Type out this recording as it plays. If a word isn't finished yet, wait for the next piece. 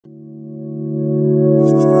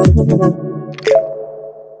Okay,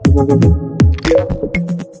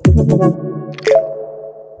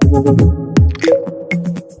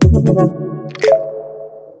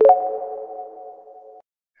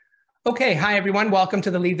 hi everyone. Welcome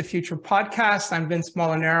to the Lead the Future podcast. I'm Vince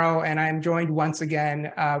Molinaro, and I'm joined once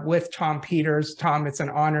again with Tom Peters. Tom, it's an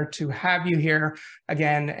honor to have you here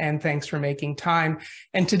again, and thanks for making time.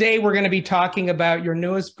 And today we're going to be talking about your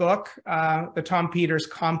newest book, the Tom Peters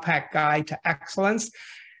Compact Guide to Excellence.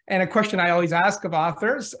 And a question I always ask of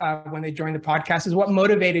authors when they join the podcast is, what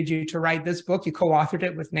motivated you to write this book? You co-authored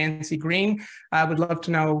it with Nancy Green. I would love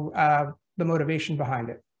to know the motivation behind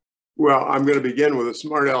it. Well, I'm going to begin with a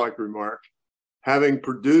smart aleck remark. Having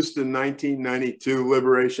produced in 1992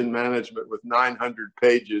 Liberation Management with 900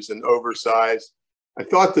 pages and oversized, I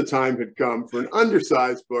thought the time had come for an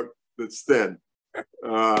undersized book that's thin.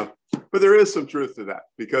 But there is some truth to that,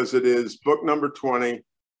 because it is book number 20.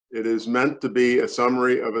 It is meant to be a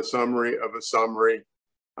summary of a summary of a summary.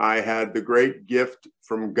 I had the great gift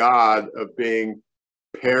from God of being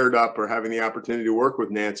paired up or having the opportunity to work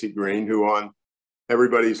with Nancy Green, who on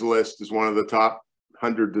everybody's list is one of the top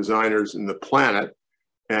 100 designers in the planet.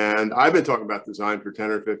 And I've been talking about design for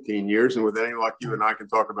 10 or 15 years. And with any luck, you and I can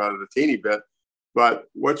talk about it a teeny bit. But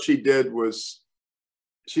what she did was,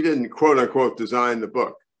 she didn't quote unquote design the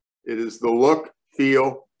book. It is the look,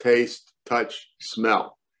 feel, taste, touch,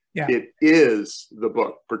 smell. Yeah. It is the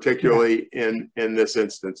book, particularly in this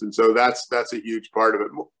instance. And so that's a huge part of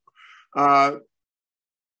it.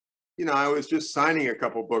 You know, I was just signing a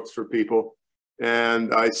couple books for people.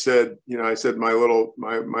 And I said, my little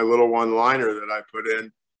one-liner that I put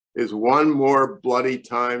in is, one more bloody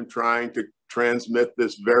time trying to transmit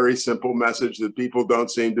this very simple message that people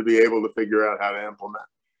don't seem to be able to figure out how to implement.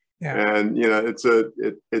 Yeah. And, you know,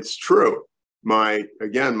 it's true. My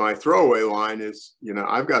throwaway line is, you know,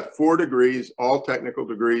 I've got 4 degrees, all technical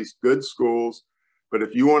degrees, good schools. But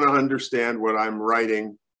if you want to understand what I'm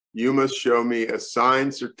writing, you must show me a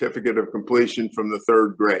signed certificate of completion from the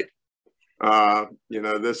 3rd grade. You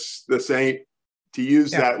know, this ain't, to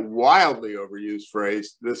use that wildly overused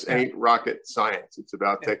phrase, this ain't rocket science. It's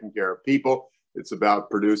about taking care of people. It's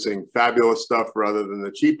about producing fabulous stuff rather than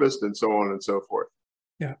the cheapest, and so on and so forth.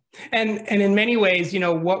 Yeah. And in many ways, you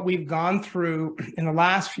know, what we've gone through in the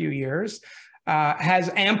last few years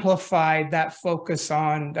has amplified that focus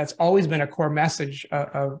on, that's always been a core message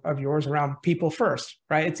of yours, around people first,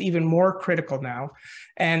 right? It's even more critical now.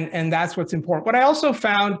 And that's what's important. What I also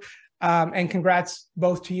found, and congrats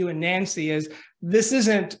both to you and Nancy, is this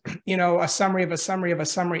isn't, you know, a summary of a summary of a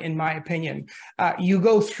summary, in my opinion. You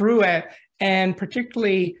go through it, and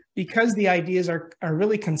particularly because the ideas are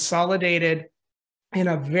really consolidated in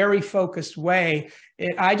a very focused way,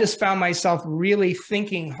 I just found myself really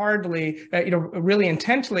thinking hardly, really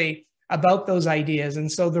intently about those ideas. And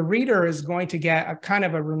so the reader is going to get a kind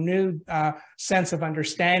of a renewed sense of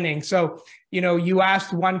understanding. So, you know, you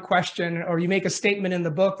asked one question, or you make a statement in the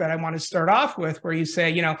book that I want to start off with, where you say,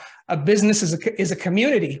 you know, a business is a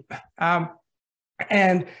community.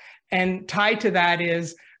 And tied to that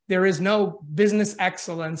is, there is no business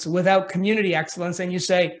excellence without community excellence. And you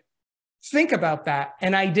say, think about that.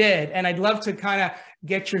 And I did. And I'd love to kind of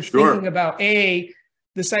get your thinking about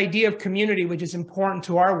this idea of community, which is important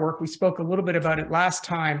to our work. We spoke a little bit about it last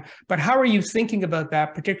time, but how are you thinking about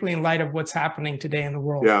that, particularly in light of what's happening today in the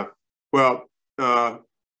world? Yeah, well,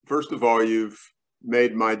 first of all, you've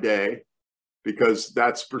made my day, because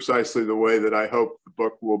that's precisely the way that I hope the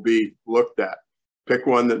book will be looked at. Pick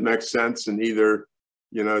one that makes sense, and either,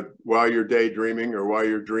 you know, while you're daydreaming or while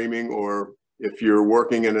you're dreaming, or if you're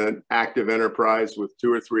working in an active enterprise with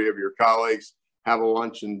 2 or 3 of your colleagues, have a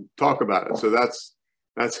lunch and talk about it. So that's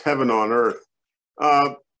heaven on earth.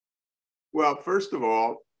 Well, first of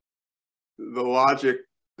all, the logic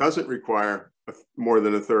doesn't require more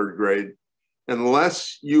than a 3rd grade,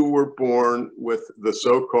 unless you were born with the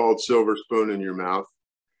so-called silver spoon in your mouth.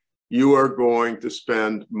 You are going to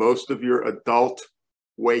spend most of your adult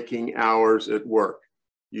waking hours at work.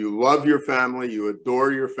 You love your family, you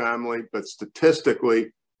adore your family, but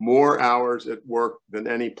statistically, more hours at work than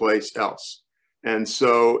any place else. And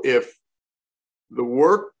so if the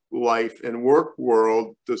work life and work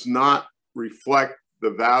world does not reflect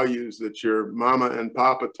the values that your mama and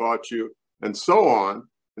papa taught you, and so on, and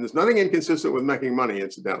there's nothing inconsistent with making money,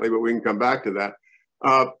 incidentally, but we can come back to that.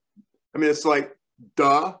 I mean, it's like,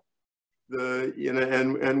 duh,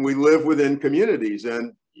 and we live within communities,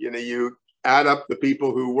 and, you know, you add up the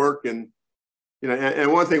people who work in, you know,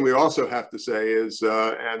 and one thing we also have to say is,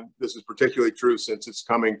 and this is particularly true since it's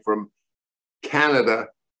coming from Canada,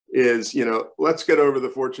 is, you know, let's get over the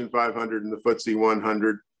Fortune 500 and the FTSE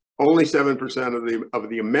 100. only 7% of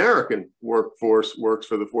the American workforce works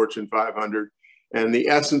for the Fortune 500. And the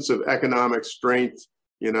essence of economic strength,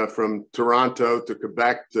 you know, from Toronto to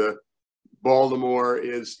Quebec to Baltimore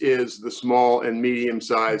is the small and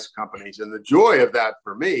medium-sized companies. And the joy of that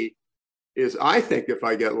for me is, I think if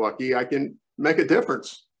I get lucky, I can make a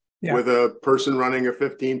difference with a person running a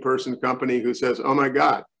 15-person company who says, oh my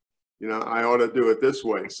God, you know, I ought to do it this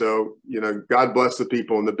way. So, you know, God bless the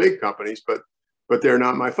people in the big companies, but they're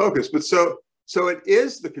not my focus. But so it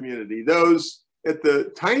is the community, those at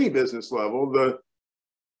the tiny business level, the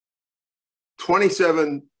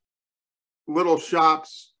 27 little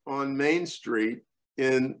shops on Main Street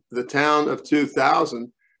in the town of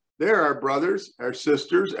 2000. They're our brothers, our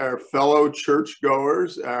sisters, our fellow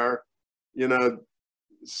churchgoers, our, you know,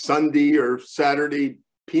 Sunday or Saturday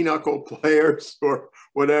pinochle players or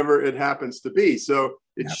whatever it happens to be. So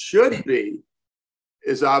it should be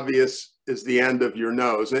as obvious as the end of your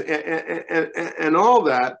nose. And all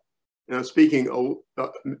that, you know, speaking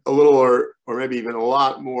a little or maybe even a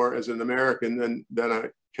lot more as an American than a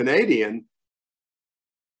Canadian,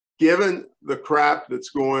 given the crap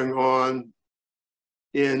that's going on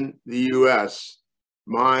in the US,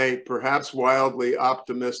 my perhaps wildly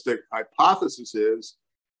optimistic hypothesis is,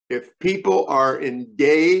 if people are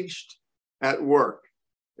engaged at work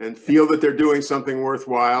and feel that they're doing something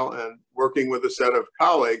worthwhile and working with a set of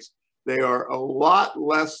colleagues, they are a lot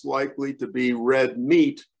less likely to be red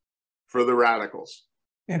meat for the radicals.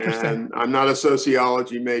 Interesting. And I'm not a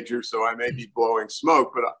sociology major, so I may be blowing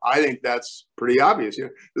smoke, but I think that's pretty obvious. You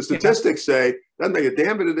know, the statistics say doesn't make a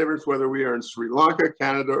damn bit of difference whether we are in Sri Lanka,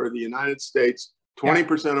 Canada, or the United States.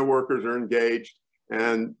 20% of workers are engaged.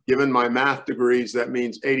 And given my math degrees, that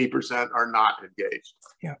means 80% are not engaged.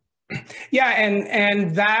 Yeah. Yeah.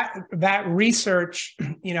 And that research,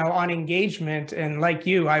 you know, on engagement, and like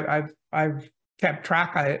you, I've kept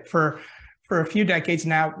track of it for a few decades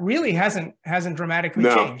now, really hasn't dramatically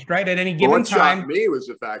changed, right? At any given time. What shocked me was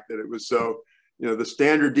the fact that it was so, you know, the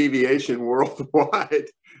standard deviation worldwide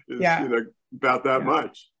is, you know, about that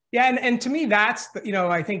much. Yeah. And to me, that's, you know,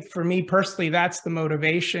 I think for me personally, that's the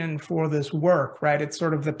motivation for this work, right? It's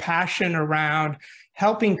sort of the passion around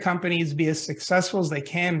helping companies be as successful as they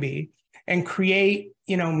can be and create,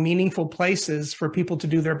 you know, meaningful places for people to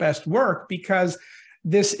do their best work, because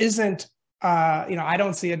this isn't, you know, I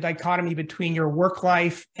don't see a dichotomy between your work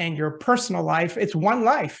life and your personal life. It's one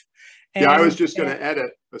life. And, I was just going to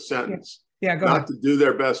edit a sentence. Go ahead. Not to do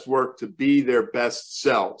their best work, to be their best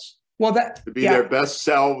selves. Well, to be their best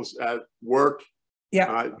selves at work,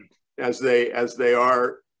 as they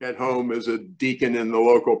are at home as a deacon in the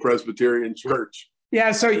local Presbyterian church.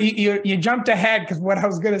 Yeah, so you jumped ahead, because what I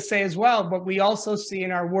was going to say as well, but we also see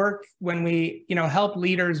in our work when we, you know, help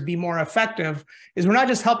leaders be more effective, is we're not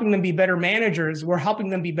just helping them be better managers, we're helping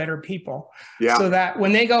them be better people. Yeah. So that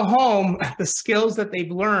when they go home, the skills that they've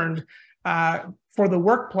learned for the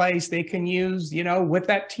workplace, they can use, you know, with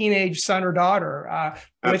that teenage son or daughter,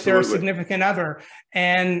 with their significant other.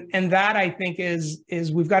 And that, I think, is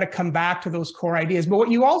we've got to come back to those core ideas. But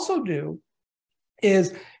what you also do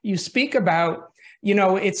is you speak about, you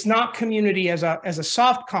know, it's not community as a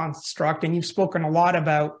soft construct, and you've spoken a lot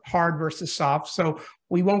about hard versus soft, so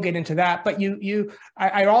we won't get into that. But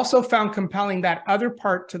I also found compelling that other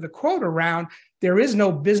part to the quote around, there is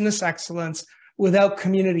no business excellence without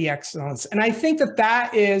community excellence. And I think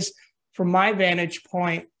that is, from my vantage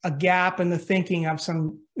point, a gap in the thinking of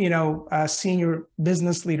some, you know, senior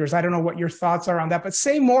business leaders. I don't know what your thoughts are on that, but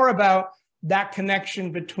say more about that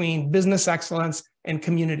connection between business excellence and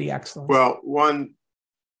community excellence. Well,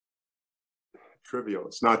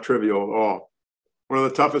 it's not trivial at all. One of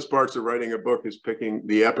the toughest parts of writing a book is picking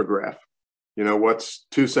the epigraph. You know, what's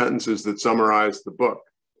 2 sentences that summarize the book?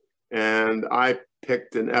 And I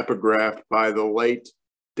picked an epigraph by the late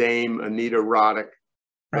Dame Anita Roddick,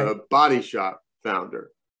 the Body Shop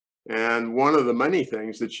founder. And one of the many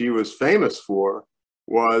things that she was famous for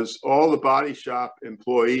was all the Body Shop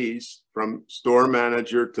employees, from store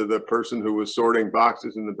manager to the person who was sorting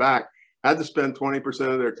boxes in the back, had to spend 20%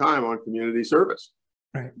 of their time on community service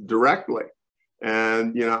directly.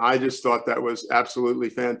 And, you know, I just thought that was absolutely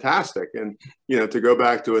fantastic. And, you know, to go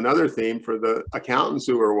back to another theme for the accountants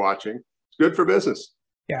who are watching, it's good for business.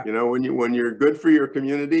 Yeah. You know, when you're good for your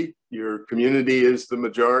community is the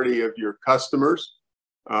majority of your customers.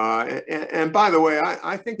 And by the way,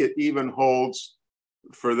 I think it even holds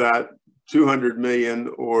for that 200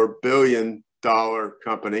 million or billion dollar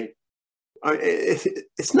company.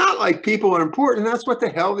 It's not like people are important. That's what the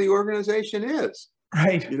hell the organization is.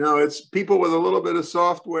 Right. You know, it's people with a little bit of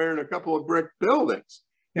software and a couple of brick buildings.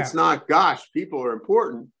 Yeah. It's not, gosh, people are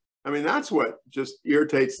important. I mean, that's what just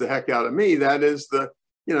irritates the heck out of me. That is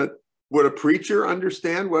would a preacher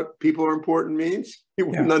understand what people are important means? He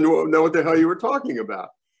wouldn't know what the hell you were talking about.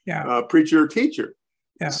 Yeah. Preacher or teacher.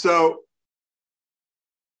 Yeah. So,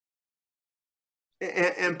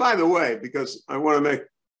 and by the way, because I want to make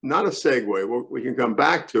not a segue, we can come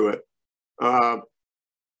back to it.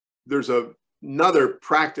 There's another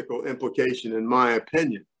practical implication, in my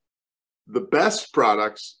opinion. The best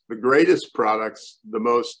products, the greatest products, the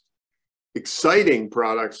most exciting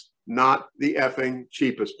products, not the effing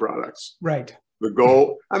cheapest products. Right. The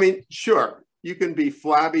goal, I mean, sure, you can be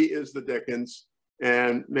flabby as the dickens,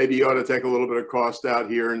 and maybe you ought to take a little bit of cost out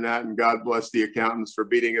here and that, and God bless the accountants for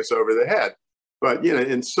beating us over the head. But,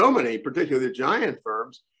 in so many, particularly the giant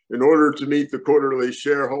firms, in order to meet the quarterly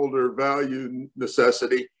shareholder value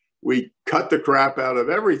necessity, we cut the crap out of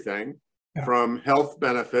everything from health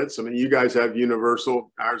benefits. I mean, you guys have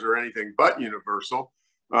universal, ours are anything but universal.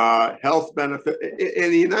 Health benefit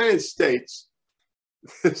in the United States,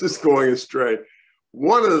 this is going astray.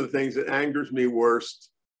 One of the things that angers me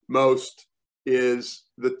most is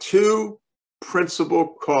the two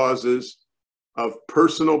principal causes of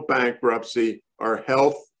personal bankruptcy are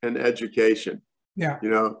health and education. Yeah.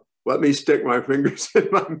 Let me stick my fingers in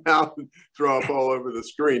my mouth and throw up all over the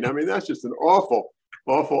screen. I mean, that's just an awful,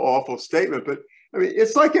 awful, awful statement. But I mean,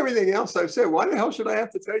 it's like everything else I've said. Why the hell should I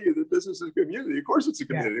have to tell you that business is a community? Of course it's a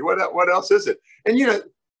community. Yeah. What else is it? And,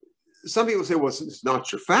 some people say, well, it's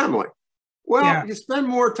not your family. Well, you spend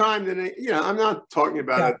more time than, I'm not talking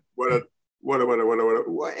about it.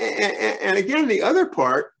 And again, the other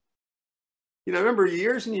part, I remember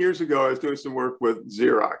years and years ago, I was doing some work with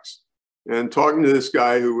Xerox and talking to this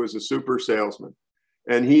guy who was a super salesman.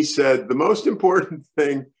 And he said, the most important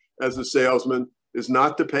thing as a salesman is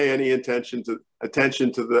not to pay any attention to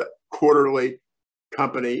the quarterly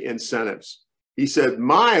company incentives. He said,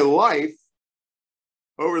 my life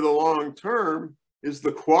over the long term is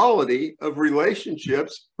the quality of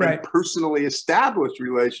relationships and personally established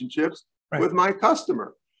relationships with my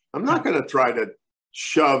customer. I'm not going to try to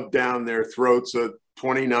shove down their throats a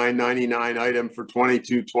 $29.99 item for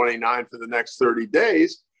 $22.29 for the next 30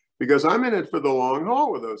 days, because I'm in it for the long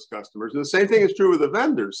haul with those customers. And the same thing is true with the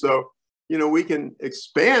vendors. So, we can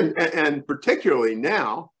expand, and particularly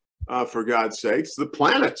now, for God's sakes, the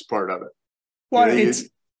planet's part of it. Well,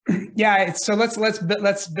 so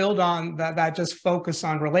let's build on that. Just focus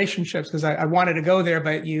on relationships, because I wanted to go there,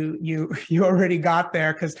 but you already got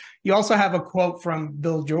there, because you also have a quote from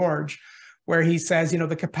Bill George where he says,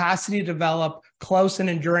 the capacity to develop close and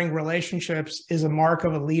enduring relationships is a mark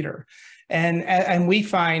of a leader. And we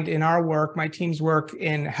find in our work, my team's work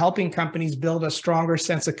in helping companies build a stronger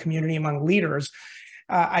sense of community among leaders.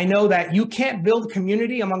 I know that you can't build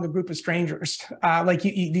community among a group of strangers.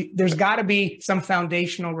 There's got to be some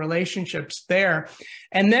foundational relationships there.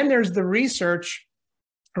 And then there's the research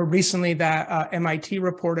recently that MIT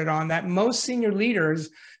reported on, that most senior leaders,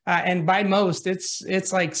 and by most,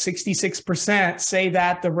 it's like 66%, say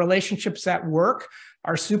that the relationships at work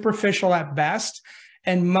are superficial at best.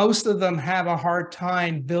 And most of them have a hard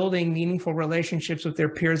time building meaningful relationships with their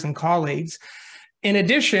peers and colleagues. In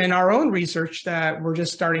addition, our own research that we're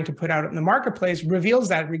just starting to put out in the marketplace reveals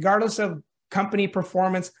that regardless of company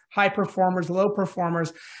performance, high performers, low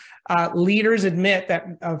performers, leaders admit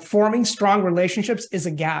that forming strong relationships is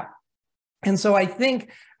a gap. And so I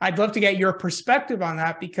think I'd love to get your perspective on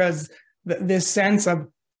that, because this sense of,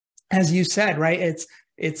 as you said, right,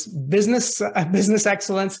 it's business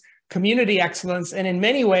excellence, community excellence, and in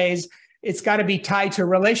many ways, it's got to be tied to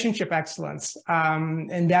relationship excellence,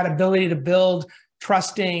 and that ability to build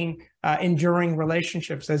trusting, enduring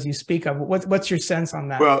relationships, as you speak of. What's your sense on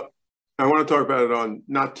that? Well, I want to talk about it on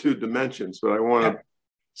not two dimensions, but I want to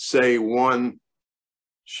say one,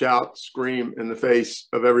 shout, scream in the face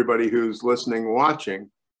of everybody who's listening,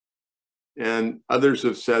 watching, and others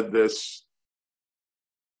have said this.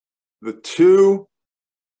 The two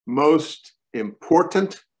most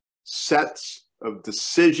important sets of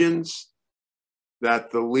decisions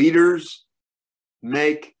that the leaders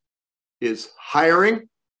make is hiring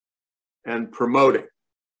and promoting.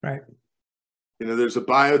 Right. There's a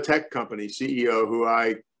biotech company CEO who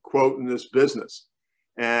I quote in this business,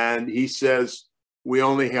 and he says, we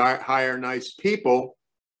only hire nice people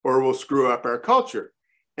or we'll screw up our culture.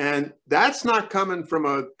 And that's not coming from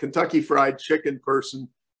a Kentucky Fried Chicken person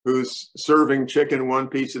who's serving chicken one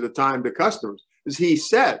piece at a time to customers. As he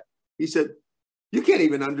said, you can't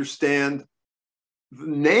even understand the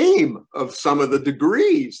name of some of the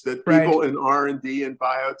degrees that people in R&D and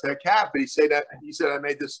biotech have. But he said, I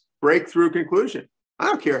made this breakthrough conclusion. I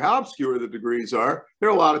don't care how obscure the degrees are. There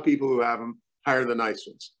are a lot of people who have them. Hire the nice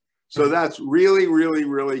ones. So that's really, really,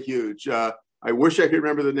 really huge. I wish I could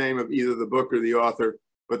remember the name of either the book or the author,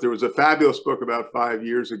 but there was a fabulous book about 5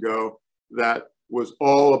 years ago that was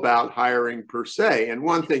all about hiring per se. And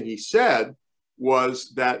one thing he said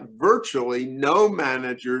was that virtually no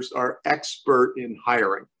managers are expert in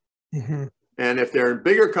hiring. Mm-hmm. And if they're in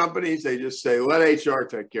bigger companies, they just say, let HR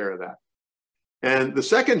take care of that. And the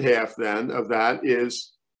second half then of that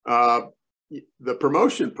is the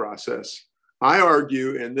promotion process. I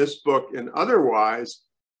argue in this book and otherwise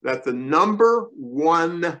that the number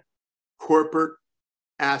one corporate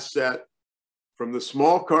asset from the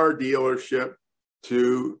small car dealership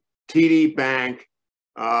to TD Bank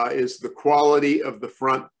is the quality of the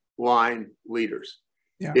front line leaders.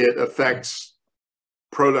 Yeah. It affects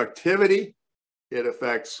productivity, it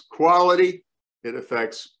affects quality, it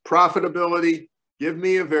affects profitability. Give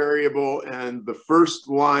me a variable, and the first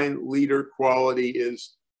line leader quality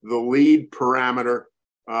is the lead parameter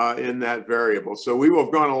in that variable. So we will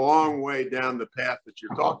have gone a long way down the path that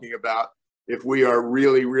you're talking about if we are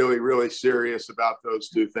really, really, really serious about those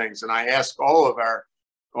two things. And I ask all of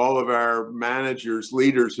our managers,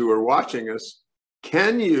 leaders who are watching us,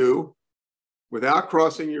 can you, without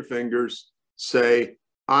crossing your fingers, say,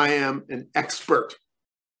 I am an expert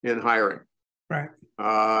in hiring? Right.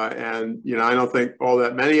 And, you know, I don't think all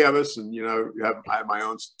that many of us, and, you know, I have my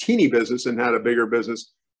own teeny business and had a bigger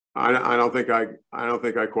business. I don't think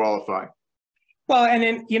I qualify. Well, and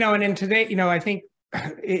in today, you know, I think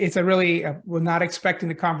it's a really, we're not expecting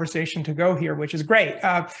the conversation to go here, which is great,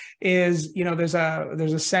 is, you know, there's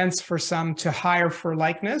a sense for some to hire for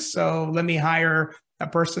likeness. So let me hire a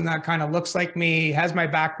person that kind of looks like me, has my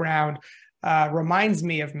background, reminds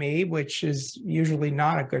me of me, which is usually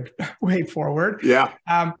not a good way forward. Yeah.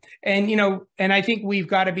 And, you know, and I think we've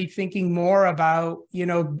got to be thinking more about, you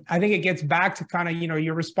know, I think it gets back to kind of, you know,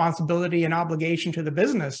 your responsibility and obligation to the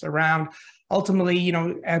business around ultimately, you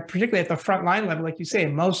know, particularly at the front line level, like you say,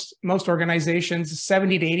 most organizations,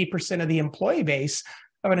 70 to 80% of the employee base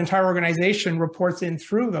of an entire organization reports in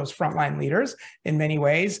through those frontline leaders in many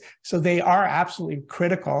ways. So they are absolutely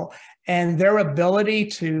critical, and their ability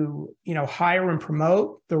to, you know, hire and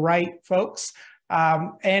promote the right folks.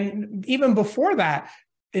 And even before that,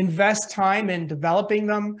 invest time in developing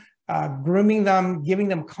them, grooming them, giving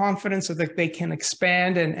them confidence so that they can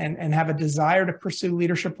expand and have a desire to pursue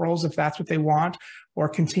leadership roles if that's what they want, or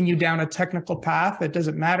continue down a technical path. It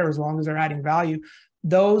doesn't matter as long as they're adding value.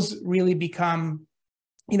 Those really become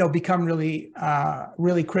really,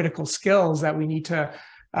 really critical skills that we need to,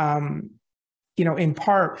 you know,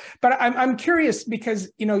 impart. But I'm curious because,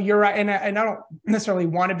 you know, you're right, and I don't necessarily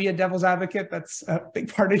want to be a devil's advocate. That's a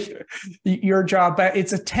big part of your job, but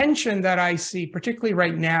it's a tension that I see, particularly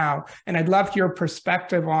right now. And I'd love your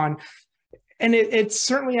perspective on, and it's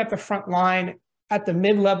certainly at the front line, at the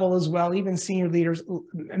mid-level as well, even senior leaders.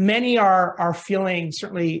 Many are feeling,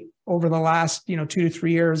 certainly over the last, you know, 2 to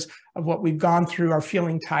 3 years of what we've gone through, are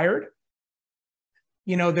feeling tired.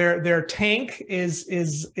 You know, their tank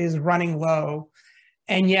is running low,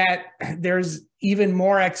 and yet there's even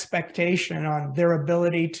more expectation on their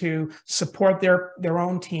ability to support their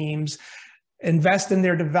own teams, invest in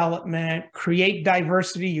their development, create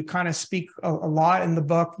diversity. You kind of speak a lot in the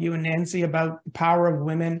book, you and Nancy, about the power of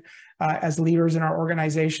women as leaders in our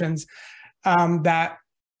organizations. That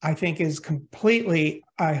I think is completely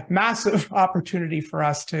a massive opportunity for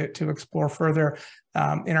us to explore further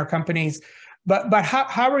in our companies. But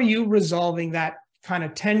how are you resolving that kind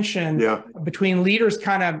of tension between leaders,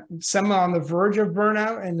 kind of some on the verge of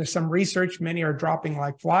burnout, and there's some research, many are dropping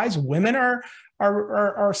like flies. Women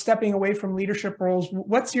are stepping away from leadership roles.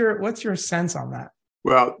 What's your sense on that?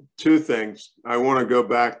 Well, two things. I want to go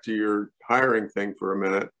back to your hiring thing for a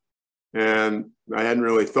minute. And I hadn't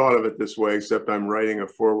really thought of it this way, except I'm writing a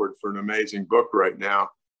foreword for an amazing book right now.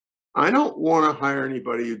 I don't want to hire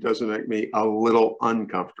anybody who doesn't make me a little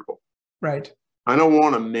uncomfortable. Right. I don't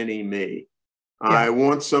want a mini me. Yeah. I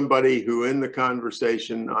want somebody who in the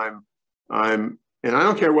conversation and I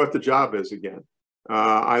don't care what the job is again.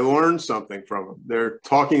 I learned something from them. They're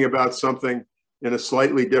talking about something in a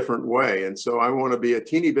slightly different way. And so I want to be a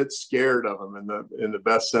teeny bit scared of them in the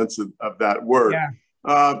best sense of that word.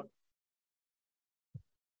 Yeah.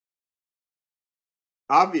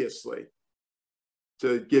 Obviously,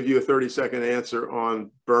 to give you a 30-second answer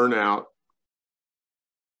on burnout,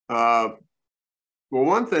 well,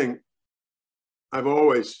 one thing I've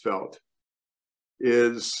always felt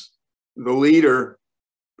is the leader,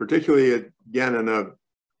 particularly again in a,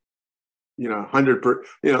 you know,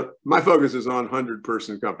 my focus is on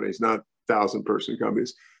 100-person companies, not 1,000-person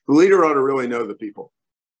companies. The leader ought to really know the people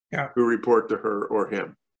who report to her or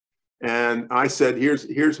him. And I said,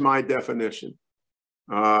 here's my definition.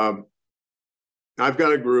 I've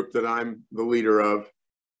got a group that I'm the leader of,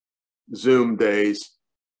 Zoom days.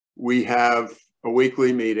 We have a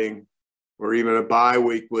weekly meeting or even a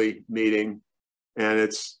bi-weekly meeting, and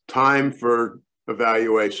it's time for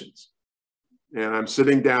evaluations. And I'm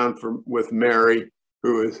sitting down with Mary,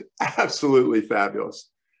 who is absolutely fabulous.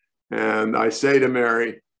 And I say to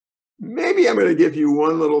Mary, maybe I'm going to give you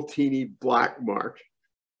one little teeny black mark.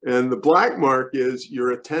 And the black mark is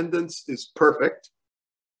your attendance is perfect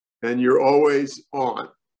and you're always on.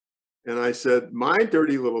 And I said, my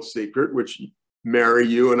dirty little secret, which Mary,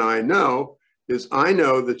 you and I know, is I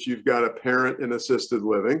know that you've got a parent in assisted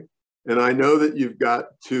living, and I know that you've got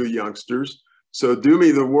 2 youngsters. So do me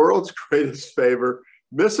the world's greatest favor,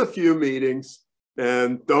 miss a few meetings,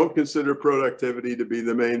 and don't consider productivity to be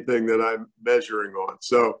the main thing that I'm measuring on.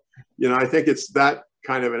 So, I think it's that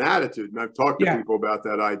kind of an attitude. And I've talked to people about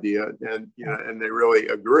that idea, and, and they really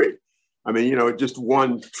agree. I mean, just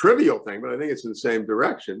one trivial thing, but I think it's in the same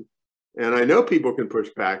direction. And I know people can push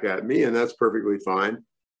back at me, and that's perfectly fine.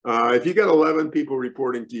 If you got 11 people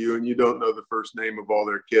reporting to you and you don't know the first name of all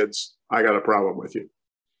their kids, I got a problem with you.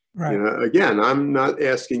 Right. Again, I'm not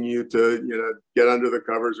asking you to, get under the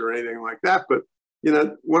covers or anything like that. But,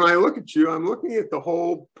 when I look at you, I'm looking at the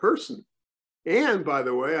whole person. And by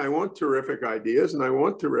the way, I want terrific ideas and I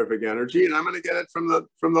want terrific energy, and I'm going to get it from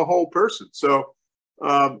the whole person. So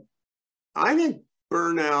I think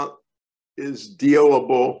burnout is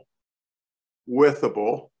dealable,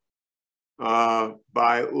 withable,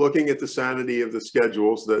 by looking at the sanity of the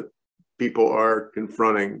schedules that people are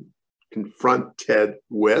confronted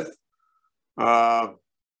with, by,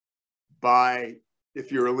 if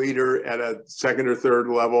you're a leader at a 2nd or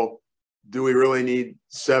 3rd level, do we really need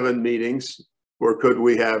 7 meetings, or could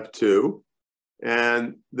we have 2?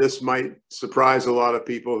 And this might surprise a lot of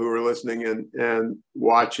people who are listening and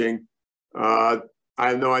watching. I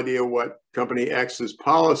have no idea what company X's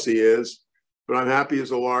policy is, but I'm happy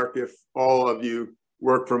as a lark if all of you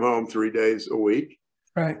work from home 3 days a week.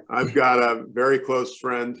 Right. I've got a very close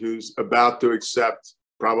friend who's about to accept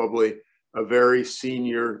probably a very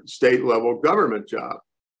senior state level government job.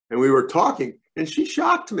 And we were talking, and she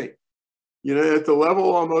shocked me. At the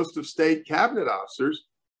level almost of state cabinet officers,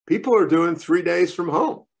 people are doing 3 days from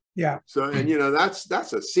home. Yeah. So, and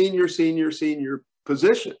that's a senior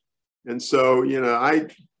position. And so, I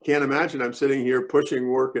can't imagine I'm sitting here pushing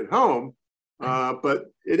work at home, but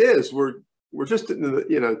it is. We're just in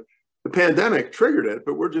the pandemic triggered it,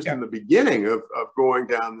 but we're just in the beginning of going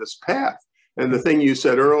down this path. And the thing you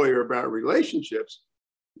said earlier about relationships,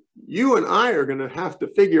 you and I are going to have to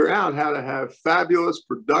figure out how to have fabulous,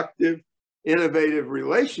 productive, innovative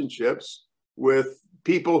relationships with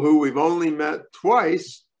people who we've only met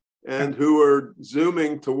twice and who are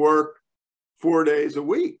Zooming to work 4 days a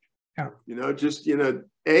week. Yeah.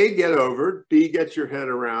 A, get over it, B, get your head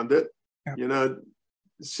around it,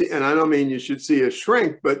 see, and I don't mean you should see a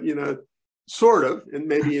shrink, but, sort of, and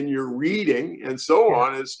maybe in your reading and so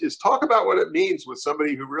on, is talk about what it means with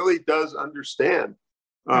somebody who really does understand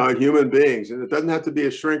human beings. And it doesn't have to be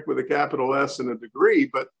a shrink with a capital S and a degree,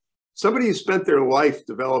 but somebody who spent their life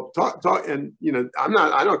talk, and,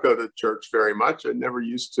 I don't go to church very much. I never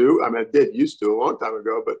used to. I mean, I did used to a long time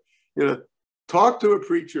ago, but, talk to a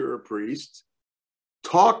preacher or priest,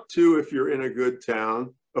 talk to, if you're in a good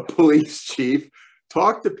town, a police chief,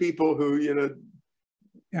 talk to people who,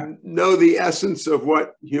 know the essence of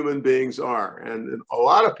what human beings are. And a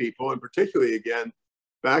lot of people, and particularly, again,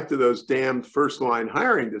 back to those damned first line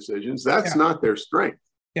hiring decisions, that's not their strength.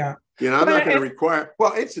 Yeah. I'm not going to require,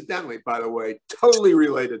 well, incidentally, by the way, totally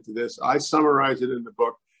related to this, I summarize it in the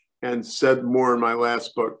book and said more in my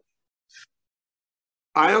last book.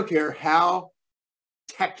 I don't care how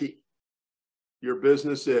techy your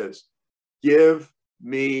business is, give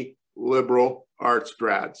me liberal arts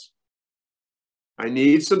grads. I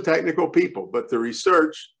need some technical people, but the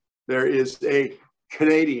research, there is a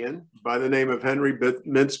Canadian by the name of Henry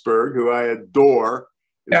Mintzberg, who I adore,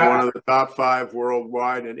 is one of the top 5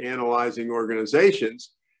 worldwide in analyzing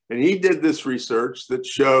organizations. And he did this research that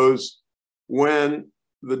shows when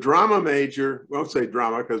the drama major, won't say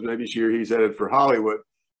drama because maybe he's headed for Hollywood,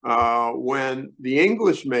 when the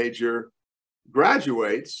English major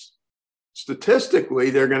graduates,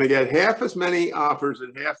 statistically, they're going to get half as many offers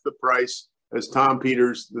at half the price as Tom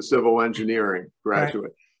Peters, the civil engineering graduate.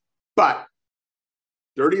 Right. But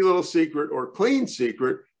dirty little secret or clean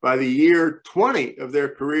secret, by the year 20 of their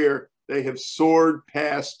career, they have soared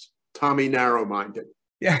past Tommy Narrow-minded.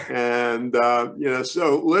 Yeah. And,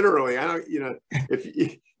 so literally, I don't,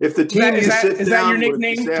 if the team is that your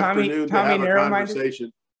nickname, Tommy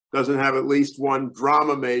Narrow-minded? doesn't have at least one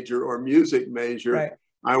drama major or music major, right.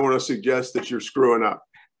 I want to suggest that you're screwing up.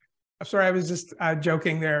 I'm sorry, I was just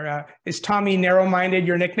joking there. Is Tommy narrow-minded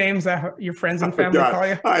your nickname? Is that your friends and family call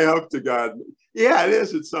you? I hope to God. Yeah, it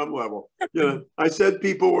is at some level. You know, I said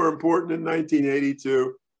people were important in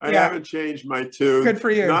 1982. I haven't changed my tune. Good for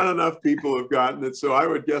you. Not enough people have gotten it. So I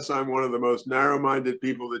would guess I'm one of the most narrow-minded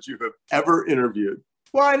people that you have ever interviewed.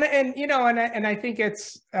 Well, and you know, and I think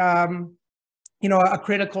it's you know, a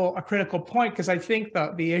critical point, because I think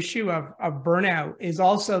the issue of burnout is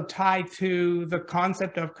also tied to the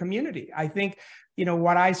concept of community. I think, you know,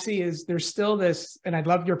 what I see is there's still this, and I'd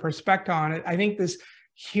love your perspective on it. I think this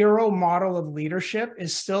hero model of leadership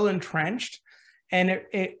is still entrenched, and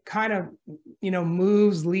it kind of, you know,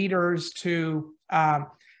 moves leaders to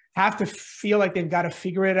have to feel like they've got to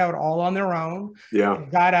figure it out all on their own. Yeah,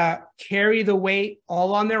 they've got to carry the weight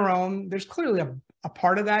all on their own. There's clearly a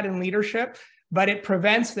part of that in leadership, but it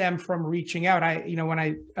prevents them from reaching out. You know, when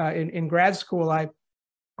I in grad school, I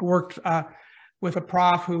worked with a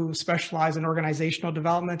prof who specialized in organizational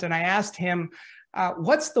development, and I asked him,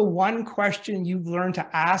 "What's the one question you've learned to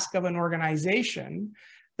ask of an organization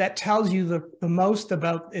that tells you the most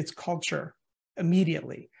about its culture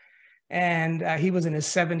immediately?" And he was in his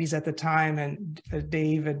 70s at the time, and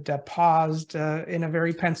David paused in a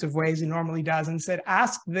very pensive way, as he normally does, and said,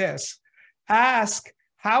 "Ask this. Ask,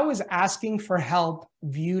 how is asking for help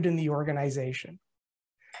viewed in the organization?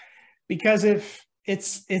 Because if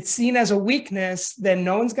it's seen as a weakness, then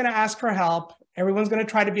no one's going to ask for help. Everyone's going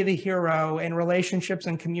to try to be the hero, and relationships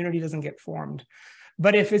and community doesn't get formed.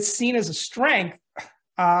 But if it's seen as a strength,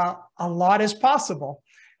 a lot is possible."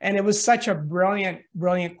 And it was such a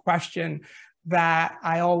brilliant question that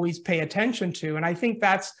I always pay attention to. And I think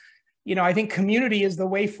that's, you know, I think community is the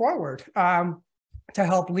way forward to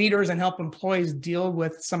help leaders and help employees deal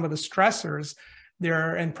with some of the stressors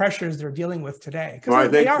and pressures they're dealing with today. Because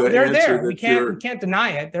they're there. We can't deny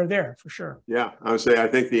it. They're there for sure. Yeah, I would say I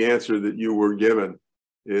think the answer that you were given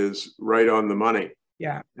is right on the money.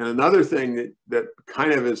 Yeah. And another thing that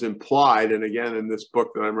kind of is implied, and again in this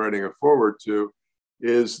book that I'm writing a foreword to,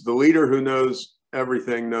 is the leader who knows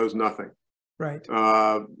everything knows nothing. Right.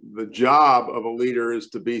 The job of a leader is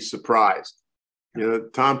to be surprised. You know,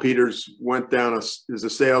 Tom Peters went down as a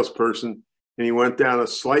salesperson, and he went down a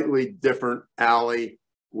slightly different alley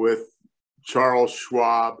with Charles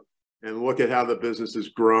Schwab, and look at how the business has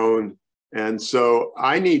grown. And so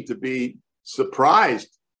I need to be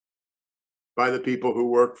surprised by the people who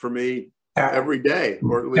work for me every day,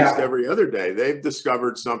 or at least every other day. They've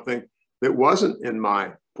discovered something that wasn't in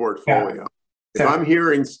my portfolio. If I'm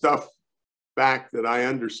hearing stuff back that I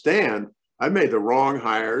understand, I've made the wrong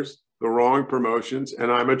hires, the wrong promotions,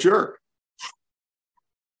 and I'm a jerk.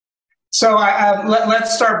 So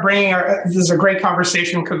let's start bringing this is a great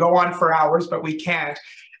conversation, could go on for hours, but we can't.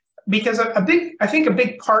 Because I think a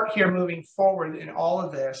big part here moving forward in all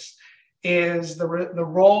of this is the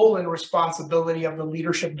role and responsibility of the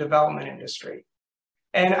leadership development industry.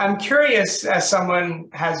 And I'm curious, as someone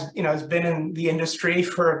has been in the industry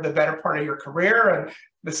for the better part of your career, and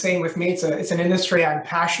the same with me, it's an industry I'm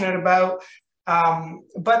passionate about,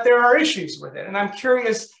 but there are issues with it. And I'm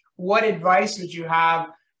curious, what advice would you have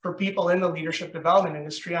for people in the leadership development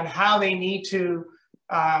industry on how they need to,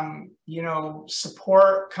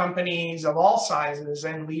 support companies of all sizes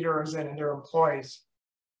and leaders and their employees?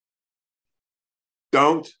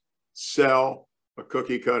 Don't sell a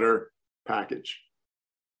cookie cutter package.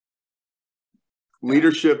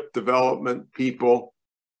 Leadership development people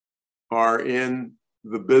are in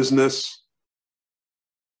the business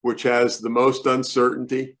which has the most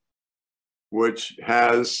uncertainty, which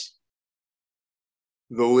has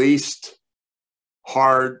the least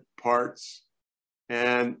hard parts.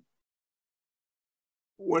 And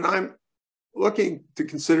when I'm looking to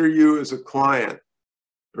consider you as a client,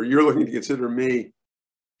 or you're looking to consider me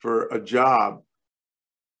for a job,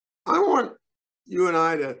 I want you and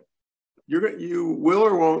I to, you will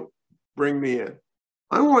or won't bring me in.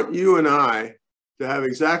 I want you and I to have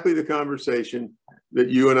exactly the conversation that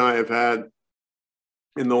you and I have had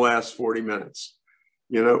in the last 40 minutes.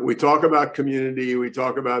 You know, we talk about community, we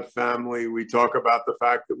talk about family, we talk about the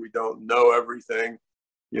fact that we don't know everything.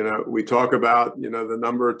 You know, we talk about, the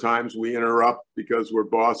number of times we interrupt because we're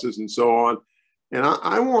bosses and so on. And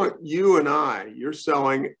I want you and I, you're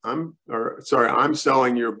selling, I'm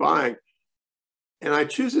selling, you're buying. And I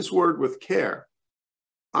choose this word with care.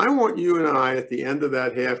 I want you and I at the end of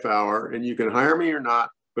that half hour, and you can hire me or not,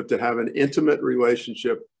 but to have an intimate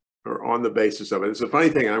relationship or on the basis of it. It's a funny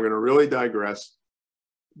thing, I'm going to really digress.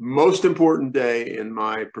 Most important day in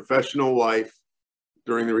my professional life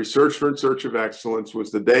during the Research for in Search of Excellence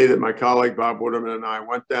was the day that my colleague Bob Waterman and I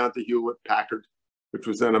went down to Hewlett-Packard, which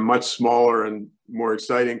was then a much smaller and more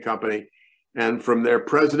exciting company. And from their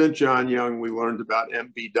president, John Young, we learned about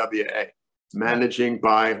MBWA, managing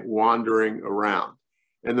by wandering around.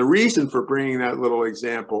 And the reason for bringing that little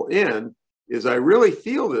example in is I really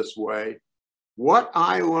feel this way. What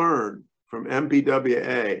I learned from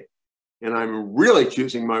MBWA, and I'm really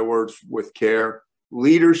choosing my words with care,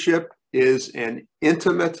 leadership is an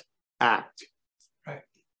intimate act. Right.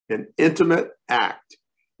 An intimate act.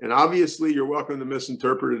 And obviously, you're welcome to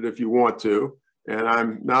misinterpret it if you want to. And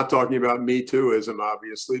I'm not talking about Me Tooism,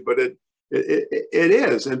 obviously, but it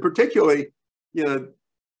is. And particularly, you know,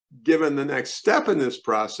 given the next step in this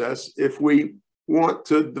process, if we want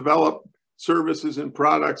to develop services and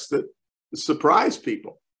products that surprise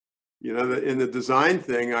people. You know, in the design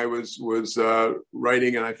thing, I was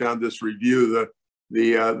writing, and I found this review,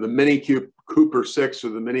 the Mini Cooper 6 or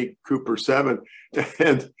the Mini Cooper 7,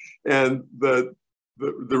 and the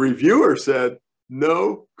reviewer said,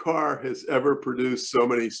 no car has ever produced so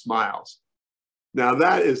many smiles. Now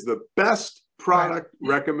that is the best product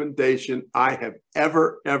recommendation I have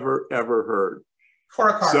ever heard. For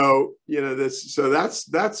a car. So, you know,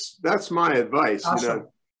 that's my advice. Awesome.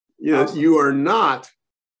 You know, you are not,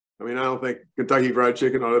 I mean, I don't think Kentucky Fried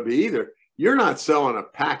Chicken ought to be either. You're not selling a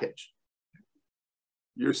package.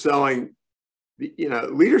 You're selling, you know,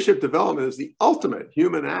 leadership development is the ultimate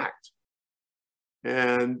human act.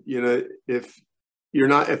 And, you know,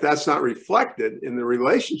 if that's not reflected in the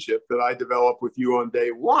relationship that I develop with you on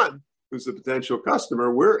day one, who's a potential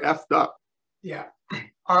customer, we're effed up. Yeah.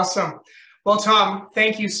 Awesome. Well, Tom,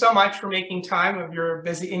 thank you so much for making time of your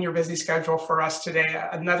busy schedule for us today.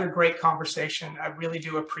 Another great conversation. I really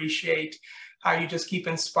do appreciate how you just keep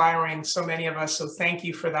inspiring so many of us. So thank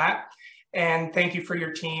you for that. And thank you for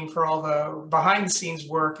your team for all the behind the scenes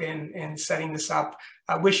work in setting this up.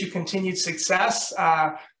 I wish you continued success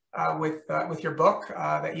with your book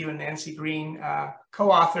that you and Nancy Green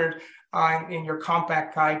co-authored in your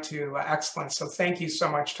compact guide to excellence. So thank you so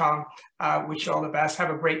much, Tom. Wish you all the best. Have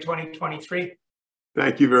a great 2023.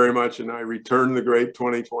 Thank you very much. And I return the great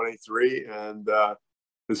 2023. And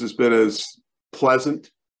this has been as pleasant.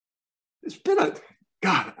 It's been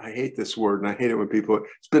God, I hate this word, and I hate it when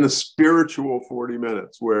it's been a spiritual 40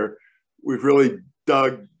 minutes where we've really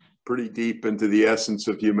dug pretty deep into the essence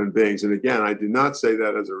of human beings. And again, I do not say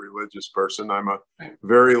that as a religious person. I'm a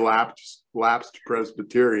very lapsed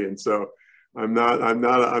Presbyterian, so I'm not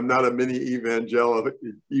a mini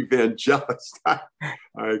evangelist. I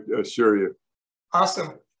assure you.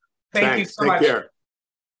 Awesome. Thank you so much. Take care.